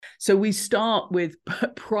So we start with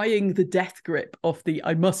prying the death grip off the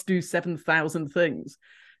I must do 7,000 things.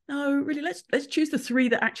 No, really, let's choose the 3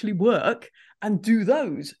 that actually work and do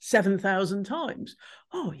those 7,000 times.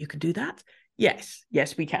 Oh, you can do that? Yes,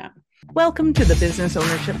 we can. Welcome to the Business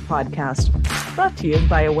Ownership Podcast, brought to you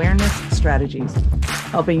by Awareness Strategies,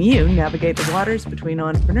 helping you navigate the waters between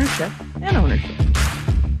entrepreneurship and ownership.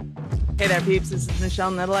 Hey there, peeps. This is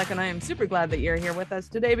Michelle Nedelec, and I am super glad that you're here with us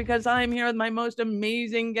today because I'm here with my most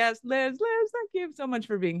amazing guest, Liz. Liz, thank you so much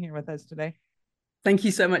for being here with us today. Thank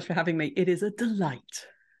you so much for having me. It is a delight.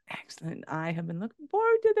 Excellent. I have been looking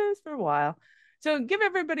forward to this for a while. So give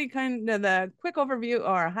everybody kind of the quick overview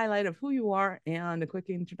or a highlight of who you are and a quick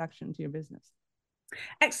introduction to your business.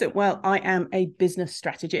 Excellent. Well, I am a business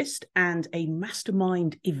strategist and a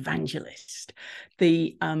mastermind evangelist.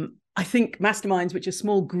 I think masterminds, which are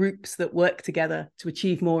small groups that work together to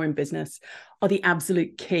achieve more in business, are the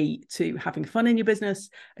absolute key to having fun in your business,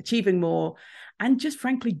 achieving more, and just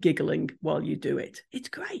frankly giggling while you do it. It's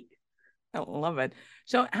great. I love it.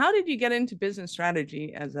 So how did you get into business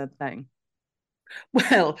strategy as a thing?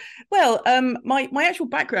 Well, my actual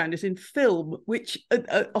background is in film, which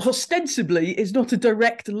ostensibly is not a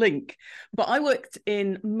direct link, but I worked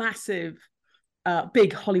in massive,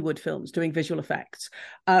 big Hollywood films doing visual effects,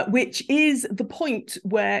 which is the point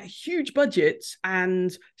where huge budgets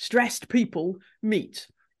and stressed people meet.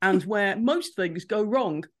 And where most things go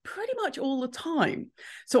wrong pretty much all the time.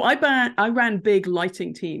 So I ran big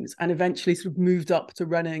lighting teams and eventually sort of moved up to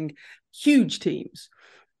running huge teams.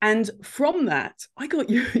 And from that, I got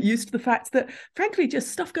used to the fact that, frankly, just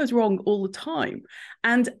stuff goes wrong all the time.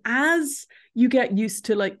 And as you get used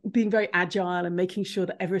to like being very agile and making sure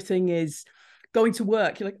that everything is going to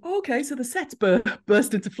work, you're like, oh, okay, so the set's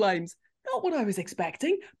burst into flames. Not what I was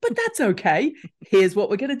expecting, but that's okay. Here's what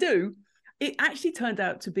we're going to do. It actually turned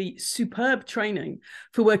out to be superb training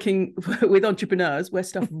for working with entrepreneurs where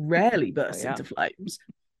stuff rarely bursts into flames.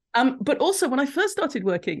 But also when I first started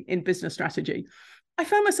working in business strategy, I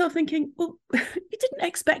found myself thinking, well, you didn't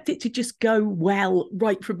expect it to just go well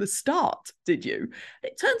right from the start, did you?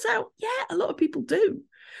 It turns out, yeah, a lot of people do.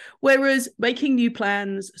 Whereas making new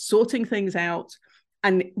plans, sorting things out,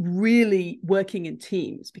 and really working in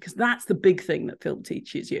teams, because that's the big thing that film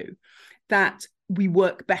teaches you, that we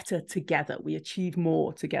work better together, we achieve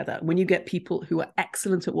more together. When you get people who are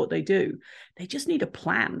excellent at what they do, they just need a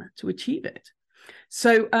plan to achieve it.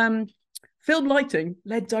 So film lighting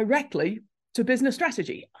led directly to business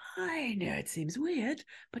strategy. I know it seems weird,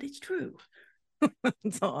 but it's true.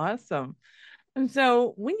 That's awesome. And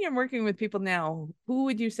so when you're working with people now, who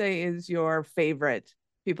would you say is your favorite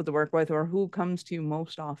people to work with, or who comes to you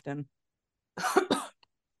most often?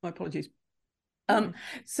 My apologies.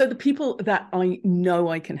 So the people that I know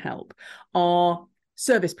I can help are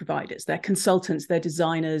service providers, they're consultants, they're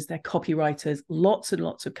designers, they're copywriters, lots and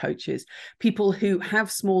lots of coaches, people who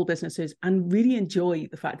have small businesses and really enjoy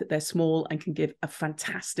the fact that they're small and can give a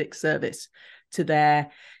fantastic service to their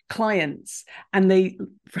clients. And they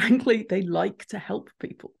like to help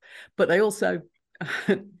people, but they also,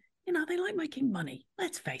 they like making money.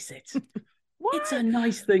 Let's face it. What? It's a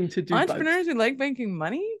nice thing to do. Entrepreneurs who like making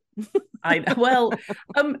money?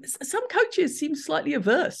 Some coaches seem slightly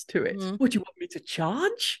averse to it. Would you want me to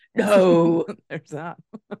charge? No. There's that.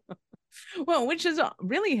 Well, which is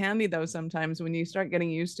really handy though. Sometimes when you start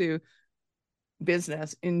getting used to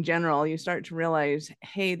business in general, you start to realize,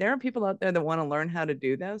 hey, there are people out there that want to learn how to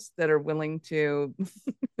do this, that are willing to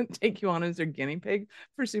take you on as their guinea pig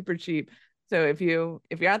for super cheap. So if you're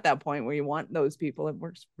at that point where you want those people, it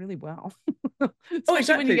works really well. Especially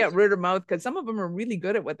exactly. When you get word of mouth, because some of them are really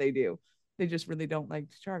good at what they do. They just really don't like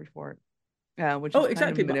to charge for it, which is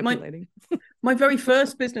exactly kind of manipulating. My very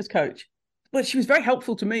first business coach, well, she was very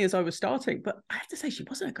helpful to me as I was starting, but I have to say she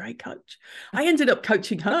wasn't a great coach. I ended up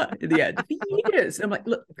coaching her in the end for years. I'm like,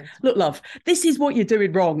 look, love, this is what you're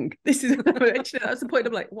doing wrong. This is actually, that's the point.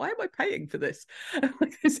 I'm like, why am I paying for this?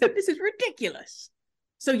 Like I said, this is ridiculous.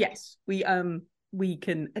 So yes, we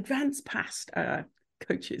can advance past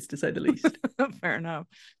coaches, to say the least. Fair enough.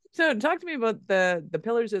 So talk to me about the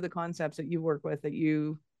pillars of the concepts that you work with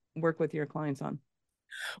your clients on.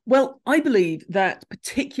 Well, I believe that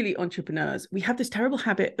particularly entrepreneurs, we have this terrible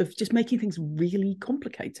habit of just making things really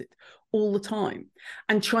complicated all the time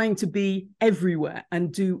and trying to be everywhere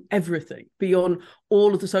and do everything, be on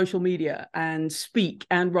all of the social media and speak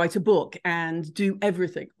and write a book and do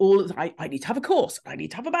everything. I need to have a course. I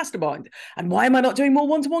need to have a mastermind. And why am I not doing more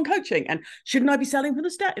one-to-one coaching? And shouldn't I be selling from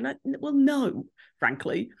the start? Well, no,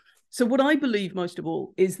 frankly. So what I believe most of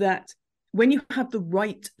all is that when you have the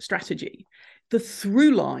right strategy, the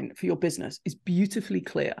through line for your business is beautifully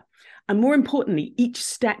clear. And more importantly, each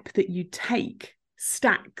step that you take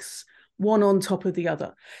stacks one on top of the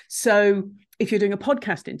other. So if you're doing a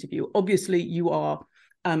podcast interview, obviously you are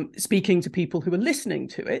speaking to people who are listening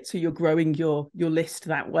to it. So you're growing your list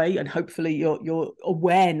that way, and hopefully your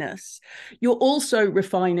awareness. You're also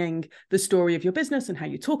refining the story of your business and how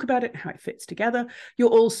you talk about it, how it fits together. You're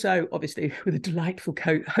also, obviously, with a delightful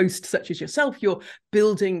host such as yourself, you're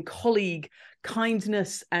building colleague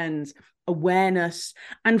kindness and awareness.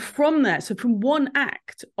 And from there, so from one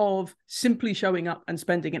act of simply showing up and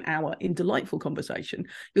spending an hour in delightful conversation,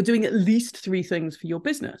 you're doing at least 3 things for your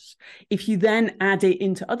business. If you then add it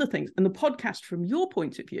into other things, and the podcast from your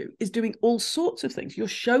point of view is doing all sorts of things, you're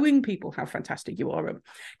showing people how fantastic you are at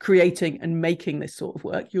creating and making this sort of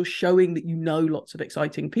work. You're showing that you know lots of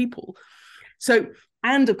exciting people. So,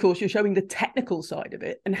 and of course, you're showing the technical side of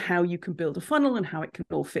it and how you can build a funnel and how it can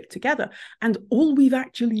all fit together. And all we've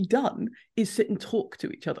actually done is sit and talk to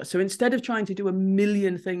each other. So instead of trying to do a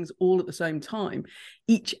million things all at the same time,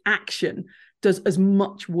 each action does as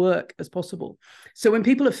much work as possible. So when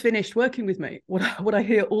people have finished working with me, what I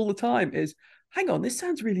hear all the time is, hang on, this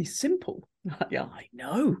sounds really simple. Yeah, I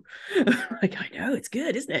know. Like, I know, it's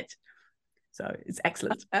good, isn't it? So it's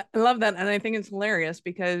excellent. I love that. And I think it's hilarious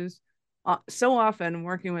because so often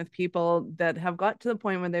working with people that have got to the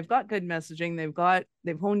point where they've got good messaging,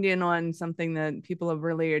 they've honed in on something that people have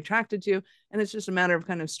really attracted to, and it's just a matter of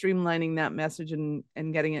kind of streamlining that message and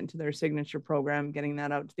getting it into their signature program, getting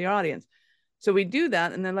that out to the audience. So we do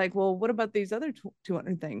that, and they're like, well, what about these other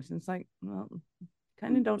 200 things? And it's like, well,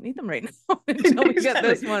 kind of don't need them right now until we get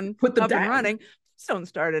this one up and running. Just don't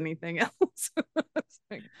start anything else.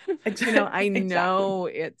 Like, I know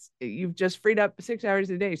you've just freed up 6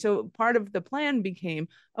 hours a day. So part of the plan became,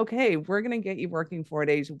 okay, we're going to get you working 4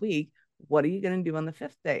 days a week. What are you going to do on the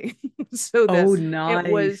 5th day? So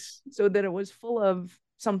that it was full of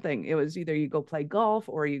something. It was either you go play golf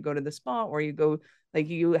or you go to the spa or you go, like,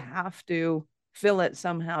 you have to fill it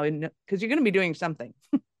somehow because you're going to be doing something.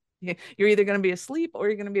 You're either going to be asleep or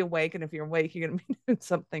you're going to be awake. And if you're awake, you're going to be doing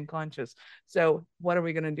something conscious. So what are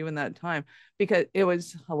we going to do in that time? Because it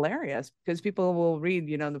was hilarious because people will read,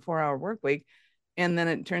 the 4-hour work week, and then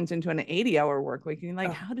it turns into an 80-hour work week. And you're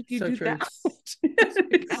like, how did you do that?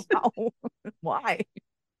 Like, how? Why?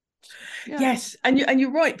 Yeah. Yes. And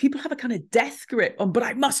you're right. People have a kind of death grip on, but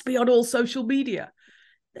I must be on all social media.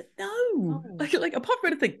 No. Like apart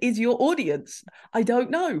from anything, is your audience? I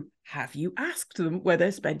don't know. Have you asked them where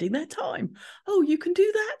they're spending their time? Oh, you can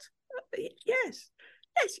do that? Yes,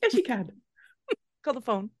 you can. Call the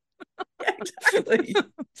phone. Yeah, exactly.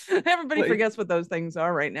 Everybody forgets what those things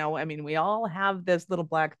are right now. I mean, we all have this little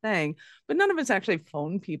black thing, but none of us actually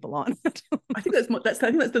phone people on it. I think that's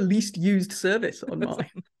the least used service on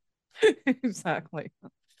mine. Exactly.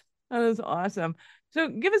 That is awesome. So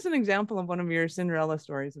give us an example of one of your Cinderella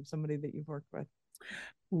stories of somebody that you've worked with.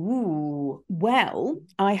 Ooh, well,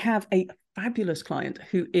 I have a fabulous client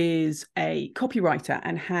who is a copywriter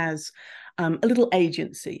and has a little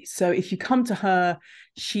agency. So if you come to her,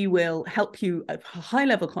 she will help you. A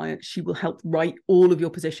high-level client, she will help write all of your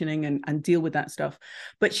positioning and deal with that stuff.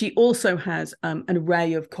 But she also has an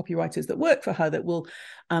array of copywriters that work for her that will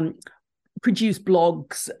produce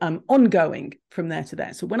blogs ongoing from there to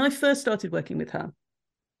there. So when I first started working with her,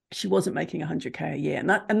 she wasn't making 100K a year.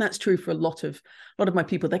 And that's true for a lot of my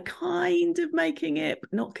people. They're kind of making it,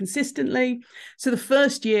 but not consistently. So the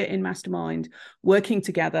first year in Mastermind, working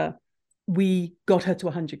together, we got her to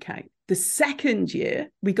 100K. The second year,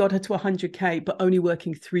 we got her to 100K, but only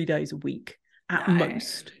working 3 days a week at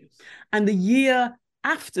most. And the year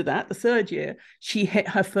after that, the third year, she hit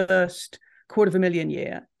her first $250,000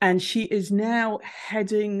 year, and she is now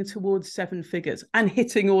heading towards 7 figures and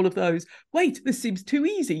hitting all of those. Wait, this seems too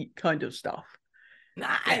easy kind of stuff.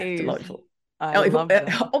 Nice. Yeah, delightful. I love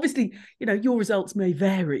that. Obviously, your results may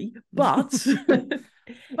vary, but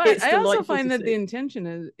but I also find that the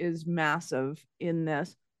intention is massive in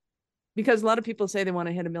this, because a lot of people say they want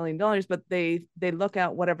to hit $1 million, but they look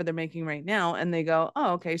at whatever they're making right now and they go,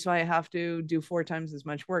 oh, okay, so I have to do 4 times as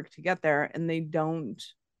much work to get there, and they don't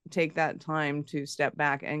take that time to step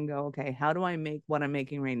back and go, okay, how do I make what I'm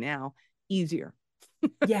making right now easier?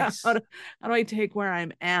 Yes. how do I take where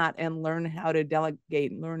I'm at and learn how to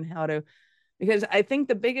delegate, because I think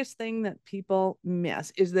the biggest thing that people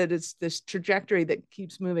miss is that it's this trajectory that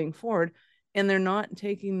keeps moving forward, and they're not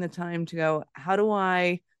taking the time to go, how do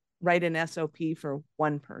I write an SOP for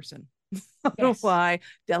one person? How do I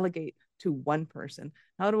delegate to one person?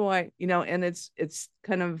 How do I, and it's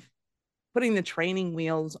kind of putting the training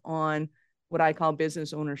wheels on what I call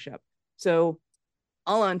business ownership. So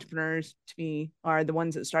all entrepreneurs to me are the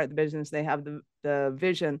ones that start the business. They have the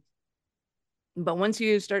vision. But once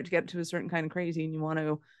you start to get to a certain kind of crazy and you want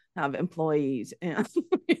to have employees and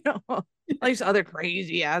all these other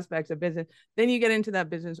crazy aspects of business, then you get into that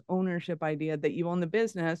business ownership idea that you own the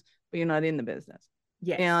business, but you're not in the business.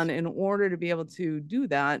 Yes. And in order to be able to do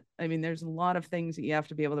that, I mean, there's a lot of things that you have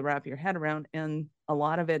to be able to wrap your head around. And a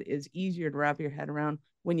lot of it is easier to wrap your head around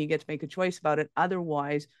when you get to make a choice about it.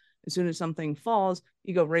 Otherwise, as soon as something falls,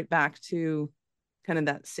 you go right back to kind of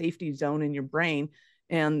that safety zone in your brain.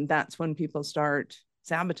 And that's when people start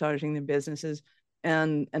sabotaging their businesses.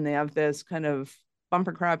 And they have this kind of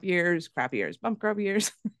bumper crop years, bumper crop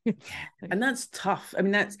years. And that's tough. I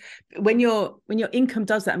mean, that's when your income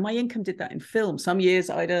does that. And my income did that in film. Some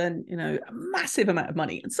years I'd earn, a massive amount of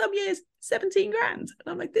money, and some years 17 grand. And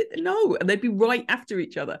I'm like, no. And they'd be right after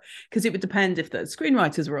each other, because it would depend if the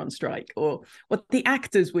screenwriters were on strike or what the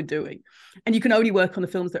actors were doing. And you can only work on the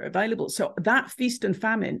films that are available. So that feast and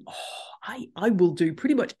famine, I will do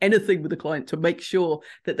pretty much anything with a client to make sure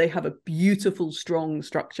that they have a beautiful, strong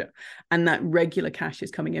structure and that regular cash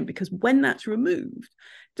is coming in. Because when that's removed,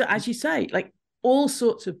 as you say, like, all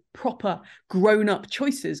sorts of proper grown-up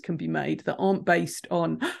choices can be made that aren't based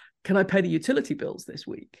on, can I pay the utility bills this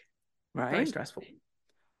week? Right. Very stressful.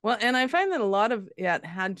 Well, and I find that a lot of it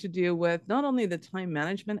had to do with not only the time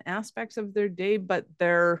management aspects of their day, but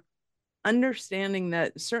their understanding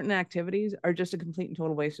that certain activities are just a complete and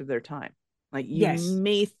total waste of their time. Like, you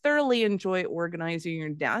may thoroughly enjoy organizing your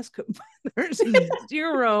desk, but there's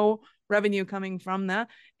zero revenue coming from that.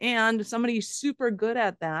 And somebody super good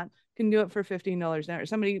at that can do it for $15 an hour.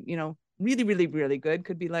 Somebody, really, really, really good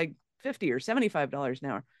could be like $50 or $75 an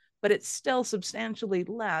hour, but it's still substantially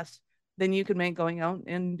less than you could make going out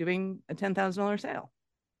and doing a $10,000 sale.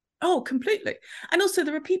 Oh, completely. And also,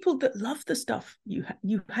 there are people that love the stuff you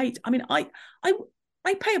hate. I mean, I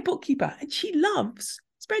pay a bookkeeper and she loves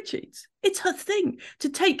spreadsheets. It's her thing to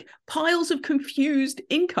take piles of confused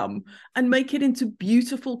income and make it into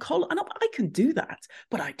beautiful column. And I can do that,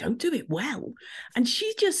 but I don't do it well. And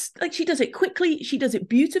she just, like, she does it quickly, she does it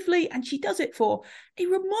beautifully, and she does it for a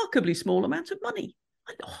remarkably small amount of money.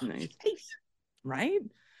 Nice. Right?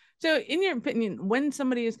 So in your opinion, when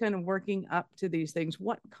somebody is kind of working up to these things,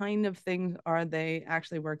 what kind of things are they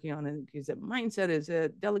actually working on? Is it mindset? Is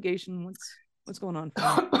it delegation? What's going on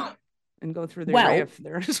for them? And go through their riff.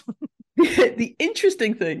 There's the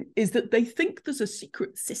interesting thing is that they think there's a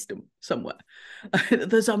secret system somewhere.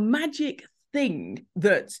 There's a magic thing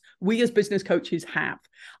that we as business coaches have.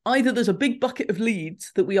 Either there's a big bucket of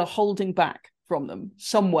leads that we are holding back from them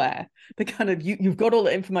somewhere. They kind of, you've got all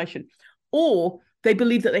the information, or they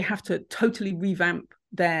believe that they have to totally revamp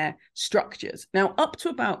their structures. Now, up to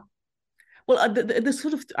about, the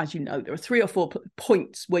sort of, as you know, there are 3 or 4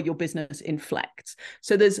 points where your business inflects.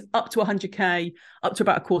 So there's up to 100K, up to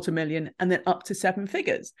about $250,000, and then up to 7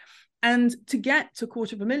 figures. And to get to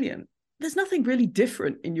 $250,000, there's nothing really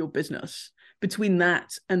different in your business between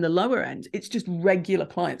that and the lower end. It's just regular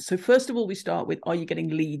clients. So first of all, we start with, are you getting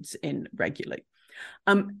leads in regularly?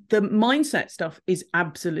 The mindset stuff is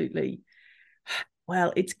absolutely,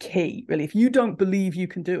 well, it's key, really. If you don't believe you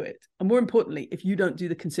can do it, and more importantly, if you don't do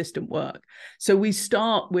the consistent work. So we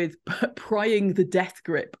start with prying the death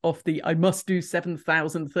grip off the, I must do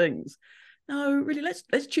 7,000 things. No, really,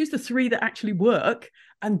 let's choose the 3 that actually work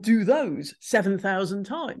and do those 7,000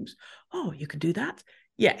 times. Oh, you can do that?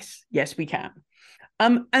 Yes, we can.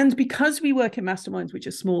 And because we work in masterminds, which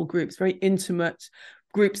are small groups, very intimate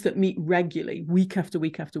groups that meet regularly, week after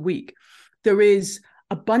week after week, there is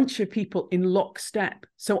a bunch of people in lockstep.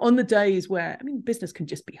 So on the days where, business can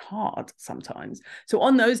just be hard sometimes. So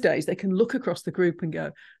on those days, they can look across the group and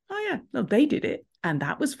go, oh yeah, no, they did it, and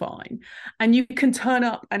that was fine. And you can turn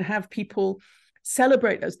up and have people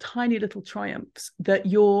celebrate those tiny little triumphs that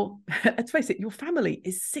let's face it, your family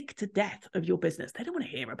is sick to death of your business. They don't want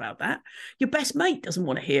to hear about that. Your best mate doesn't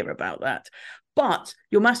want to hear about that. But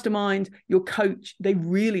your mastermind, your coach, they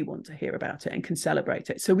really want to hear about it and can celebrate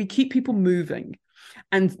it. So we keep people moving.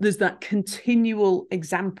 And there's that continual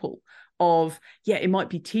example of, yeah, it might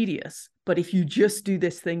be tedious, but if you just do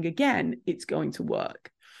this thing again, it's going to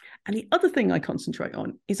work. And the other thing I concentrate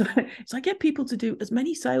on is I get people to do as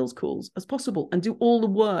many sales calls as possible and do all the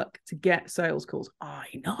work to get sales calls. I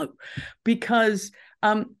know, because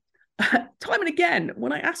time and again,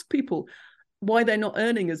 when I ask people why they're not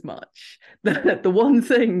earning as much, the one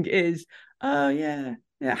thing is, oh yeah,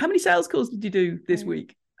 how many sales calls did you do this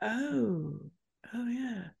week? Oh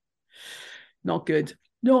yeah, not good.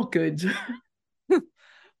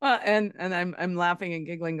 Well, and I'm laughing and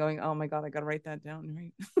giggling, going, oh my God, I got to write that down,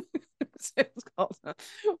 right? sales calls.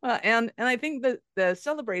 And I think that the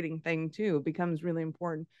celebrating thing too becomes really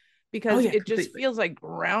important, because it completely. just feels like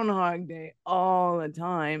Groundhog Day all the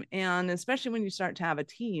time. And especially when you start to have a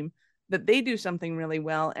team that they do something really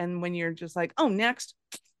well, and when you're just like, oh, next,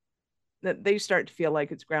 that they start to feel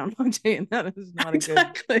like it's Groundhog Day, and that is not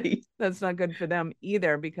Exactly. that's not good for them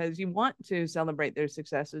either, because you want to celebrate their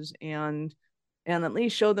successes and at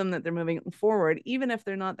least show them that they're moving forward, even if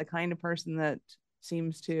they're not the kind of person that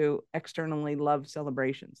seems to externally love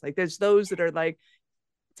celebrations. Like there's those that are like,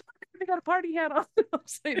 they got a party hat on, I'm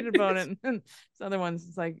excited about it. And there's other ones,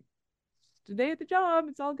 it's like, today at the job,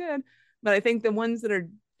 it's all good. But I think the ones that are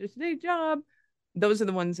just today's job, those are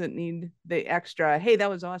the ones that need the extra, hey, that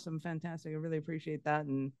was awesome, fantastic, I really appreciate that.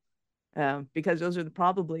 And because those are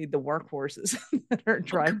probably the workhorses that are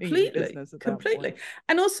driving your business at that point.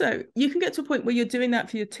 And also, you can get to a point where you're doing that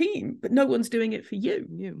for your team, but no one's doing it for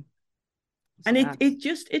you. And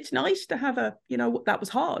it's nice to have a, that was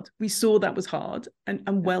hard. We saw that was hard,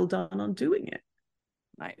 and well done on doing it.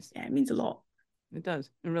 Nice. Yeah, it means a lot. It does.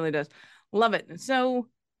 It really does. Love it. So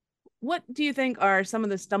what do you think are some of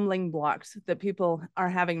the stumbling blocks that people are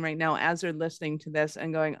having right now as they're listening to this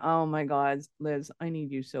and going, oh my God, Liz, I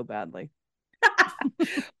need you so badly?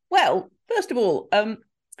 Well, first of all, at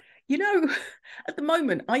the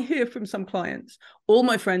moment, I hear from some clients, all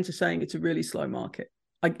my friends are saying it's a really slow market.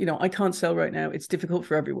 I can't sell right now. It's difficult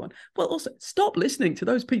for everyone. Well, also stop listening to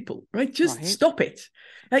those people, right? Just stop it.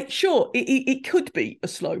 Like, sure, it could be a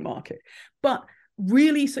slow market, but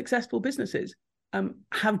really successful businesses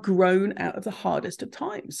have grown out of the hardest of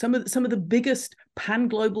times. Some of the biggest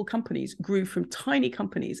pan-global companies grew from tiny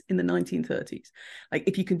companies in the 1930s. Like,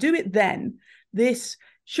 if you can do it then,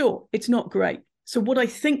 sure, it's not great. So what I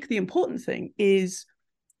think the important thing is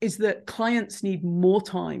that clients need more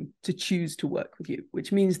time to choose to work with you,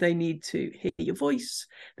 which means they need to hear your voice.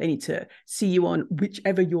 They need to see you on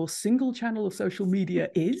whichever your single channel of social media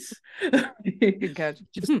is. Good catch.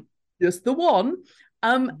 Just the one.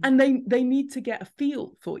 And they need to get a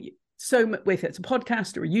feel for you. So whether it's a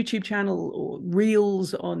podcast or a YouTube channel or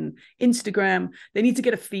reels on Instagram, they need to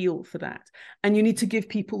get a feel for that. And you need to give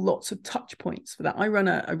people lots of touch points for that. I run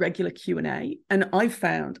a regular Q&A, and I've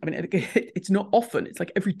found, it's not often, it's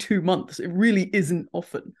like every 2 months. It really isn't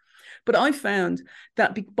often. But I found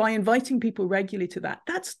that by inviting people regularly to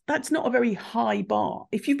that's not a very high bar.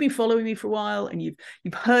 If you've been following me for a while and you've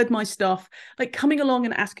heard my stuff, like coming along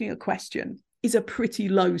and asking a question is a pretty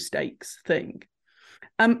low stakes thing.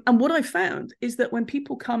 And what I found is that when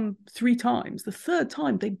people come 3 times, the 3rd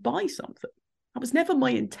time they buy something. That was never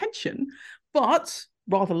my intention, but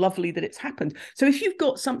rather lovely that it's happened. So if you've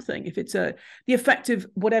got something, if it's the effect of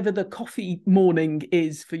whatever the coffee morning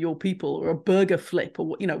is for your people, or a burger flip,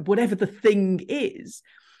 or whatever the thing is,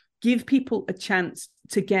 give people a chance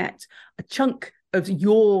to get a chunk of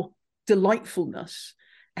your delightfulness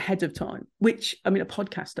ahead of time, which a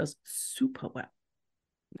podcast does super well.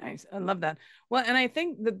 Nice. I love that. Well, and I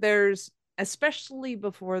think that there's, especially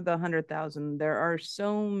before the 100,000, there are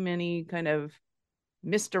so many kind of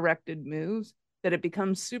misdirected moves that it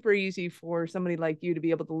becomes super easy for somebody like you to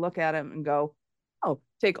be able to look at them and go, oh,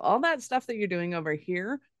 take all that stuff that you're doing over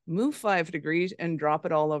here, move 5 degrees and drop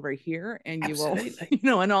it all over here. And Absolutely. You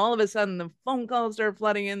will, and all of a sudden the phone calls start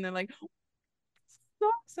flooding in. They're like, oh,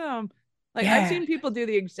 this is awesome. Like, I've seen people do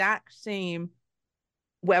the exact same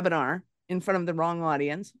webinar in front of the wrong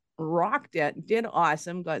audience, rocked it, did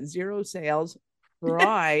awesome, got 0 sales,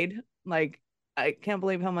 cried, like, I can't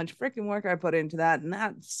believe how much freaking work I put into that, and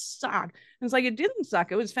that sucked. And it's like, it didn't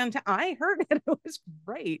suck. It was fantastic. I heard it. It was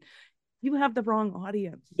great. You have the wrong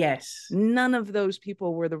audience. Yes. None of those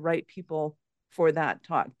people were the right people for that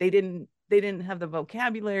talk. They didn't have the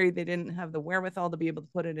vocabulary. They didn't have the wherewithal to be able to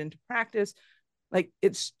put it into practice. Like,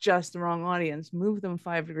 it's just the wrong audience. Move them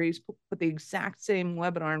 5 degrees, put the exact same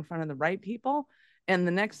webinar in front of the right people. And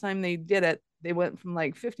the next time they did it, they went from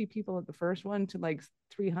like 50 people at the first one to like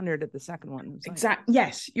 300 at the second one. Exactly.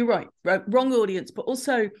 Yes, you're right. Wrong audience, but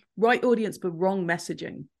also right audience, but wrong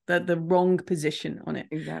messaging, the wrong position on it.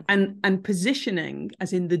 Exactly. And positioning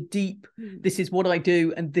as in the deep, this is what I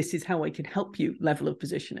do and this is how I can help you level of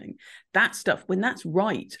positioning. That stuff, when that's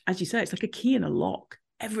right, as you say, it's like a key in a lock.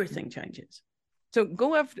 Everything changes. So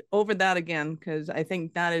go over that again, because I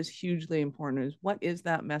think that is hugely important. Is what is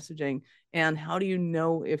that messaging, and how do you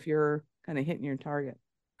know if you're kind of hitting your target?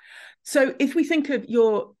 So if we think of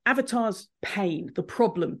your avatar's pain, the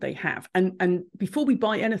problem they have, and before we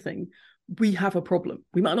buy anything, we have a problem.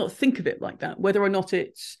 We might not think of it like that, whether or not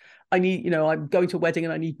it's, I'm going to a wedding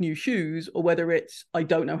and I need new shoes, or whether it's, I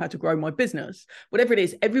don't know how to grow my business. Whatever it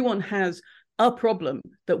is, everyone has a problem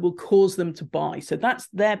that will cause them to buy. So that's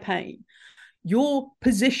their pain. Your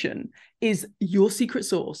position is your secret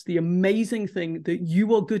sauce, the amazing thing that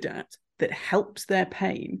you are good at that helps their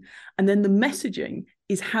pain. And then the messaging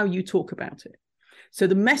is how you talk about it. So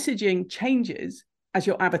the messaging changes as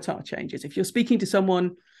your avatar changes. If you're speaking to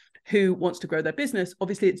someone who wants to grow their business,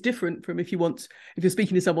 obviously it's different from if you're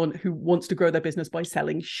speaking to someone who wants to grow their business by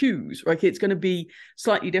selling shoes, right? It's going to be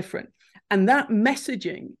slightly different. And that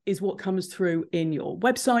messaging is what comes through in your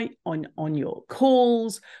website, on your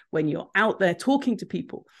calls, when you're out there talking to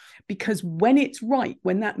people. Because when it's right,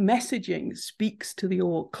 when that messaging speaks to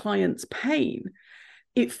your client's pain,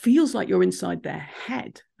 it feels like you're inside their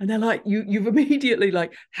head. And they're like, you've immediately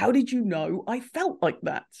like, how did you know I felt like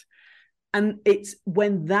that? And it's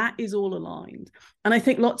when that is all aligned. And I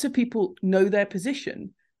think lots of people know their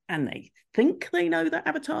position and they think they know that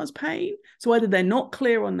avatar's pain. So either they're not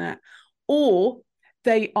clear on that, or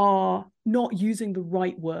they are not using the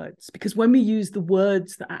right words, because when we use the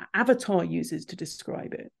words that our avatar uses to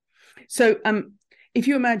describe it. So if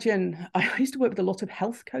you imagine, I used to work with a lot of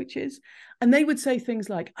health coaches, and they would say things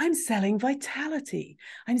like, I'm selling vitality.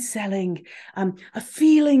 I'm selling a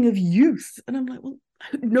feeling of youth. And I'm like, well,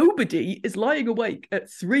 nobody is lying awake at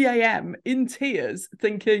 3 a.m. in tears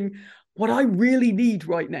thinking, what I really need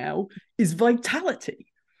right now is vitality.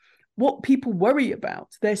 What people worry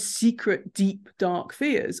about, their secret, deep, dark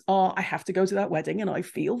fears are, I have to go to that wedding and I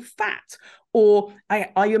feel fat, or I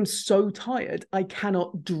am so tired, I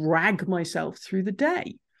cannot drag myself through the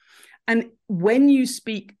day. And when you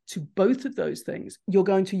speak to both of those things, you're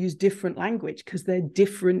going to use different language because they're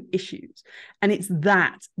different issues. And it's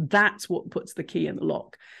that's what puts the key in the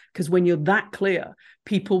lock. Because when you're that clear,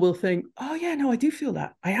 people will think, oh yeah, no, I do feel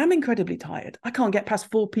that. I am incredibly tired. I can't get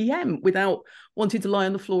past 4 p.m. without wanting to lie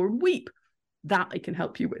on the floor and weep. That I can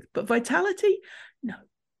help you with. But vitality, no.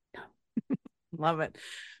 Love it.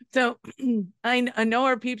 So I know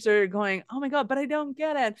our peeps are going, oh my God, but I don't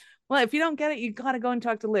get it. Well, if you don't get it, you got to go and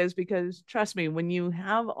talk to Liz, because trust me, when you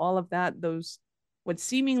have all of that, those what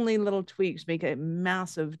seemingly little tweaks make a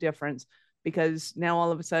massive difference, because now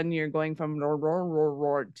all of a sudden you're going from roar, roar, roar,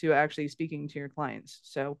 roar to actually speaking to your clients.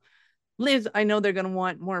 So Liz, I know they're going to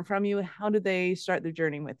want more from you. How do they start their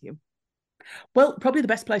journey with you? Well, probably the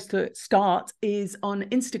best place to start is on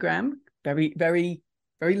Instagram. Very, very,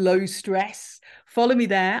 very low stress. Follow me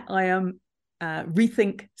there. I am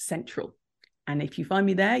Rethink Central. And if you find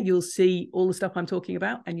me there, you'll see all the stuff I'm talking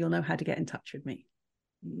about and you'll know how to get in touch with me.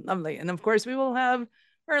 Lovely. And of course, we will have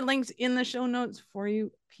our links in the show notes for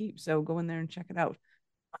you, peeps. So go in there and check it out.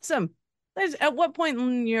 Awesome. Liz, at what point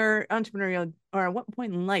in your entrepreneurial, or at what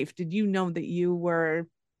point in life did you know that you were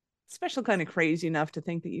special kind of crazy enough to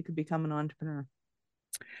think that you could become an entrepreneur?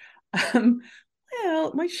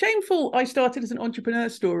 Well, my shameful I started as an entrepreneur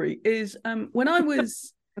story is when I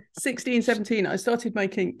was 16, 17, I started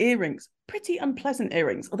making earrings, pretty unpleasant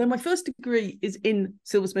earrings. Although my first degree is in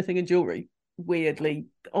silversmithing and jewelry, weirdly,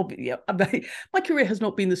 obviously, my career has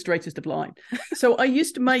not been the straightest of line. So I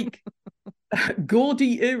used to make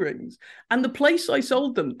gaudy earrings, and the place I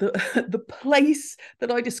sold them, the place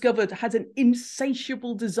that I discovered had an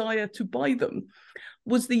insatiable desire to buy them,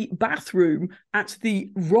 was the bathroom at the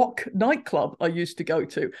rock nightclub I used to go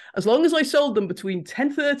to. As long as I sold them between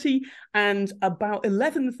 10:30 and about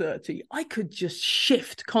 11:30, I could just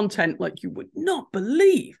shift content like you would not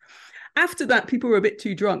believe. After that, people were a bit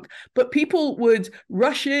too drunk, but people would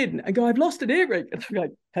rush in and go, I've lost an earring. And I'm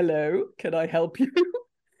like, hello, can I help you?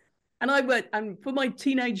 And I went, and for my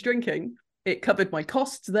teenage drinking, it covered my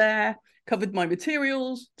costs there, covered my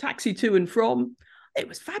materials, taxi to and from. It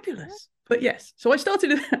was fabulous. But yes, so I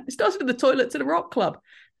started in the toilets at a rock club.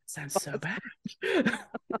 Sounds so bad.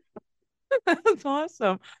 That's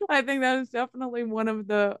awesome. I think that is definitely one of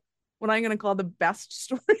the what I'm going to call the best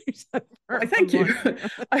stories I've heard. Thank you.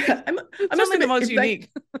 I must admit, the most unique.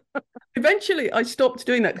 Eventually, I stopped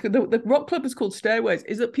doing that. The rock club is called Stairways.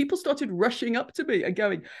 Is that people started rushing up to me and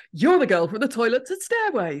going, "You're the girl from the toilets at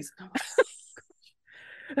Stairways."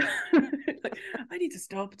 Like, I need to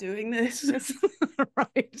stop doing this.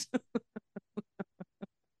 Right.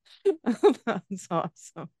 That's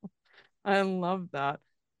awesome. I love that.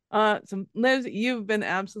 So Liz, you've been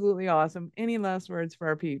absolutely awesome. Any last words for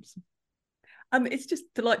our peeps? It's just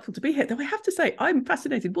delightful to be here. Though I have to say, I'm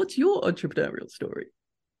fascinated. What's your entrepreneurial story?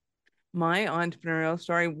 My entrepreneurial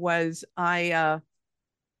story was I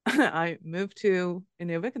I moved to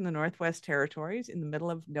Inuvik in the Northwest Territories in the middle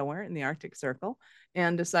of nowhere in the Arctic Circle,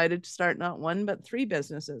 and decided to start not one, but 3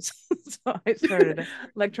 businesses. So I started an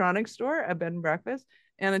electronics store, a bed and breakfast,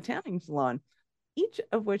 and a tanning salon, each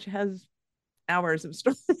of which has hours of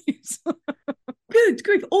stories. Good.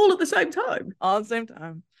 truth all at the same time. All at the same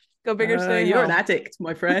time. Go big or stay You're home. an addict,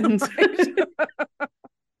 my friend.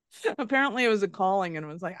 Apparently it was a calling and it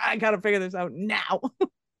was like, I got to figure this out now.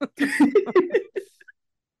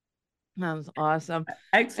 That was awesome.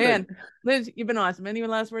 Excellent. And Liz, you've been awesome. Any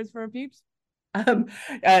last words for our peeps?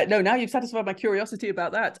 No, now you've satisfied my curiosity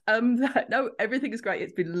about that. No, everything is great.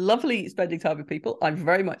 It's been lovely spending time with people. I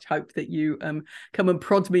very much hope that you come and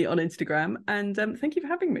prod me on Instagram, and thank you for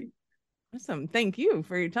having me. Awesome. Thank you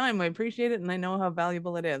for your time. I appreciate it, and I know how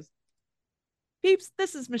valuable it is. Peeps,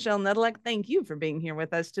 this is Michelle Nedelec. Thank you for being here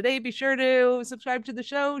with us today. Be sure to subscribe to the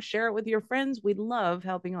show, share it with your friends. We love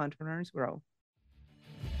helping entrepreneurs grow.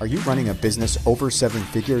 Are you running a business over 7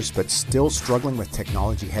 figures but still struggling with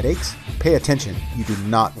technology headaches? Pay attention. You do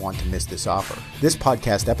not want to miss this offer. This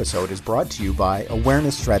podcast episode is brought to you by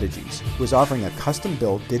Awareness Strategies, who is offering a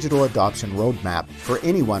custom-built digital adoption roadmap for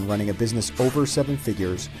anyone running a business over 7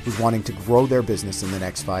 figures who's wanting to grow their business in the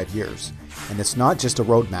next 5 years. And it's not just a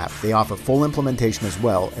roadmap. They offer full implementation as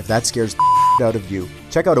well if that scares the out of you.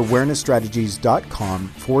 Check out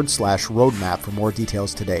awarenessstrategies.com/roadmap for more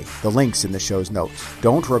details today. The link's in the show's notes.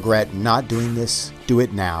 Don't regret not doing this. Do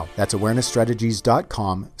it now. That's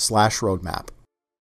awarenessstrategies.com/roadmap.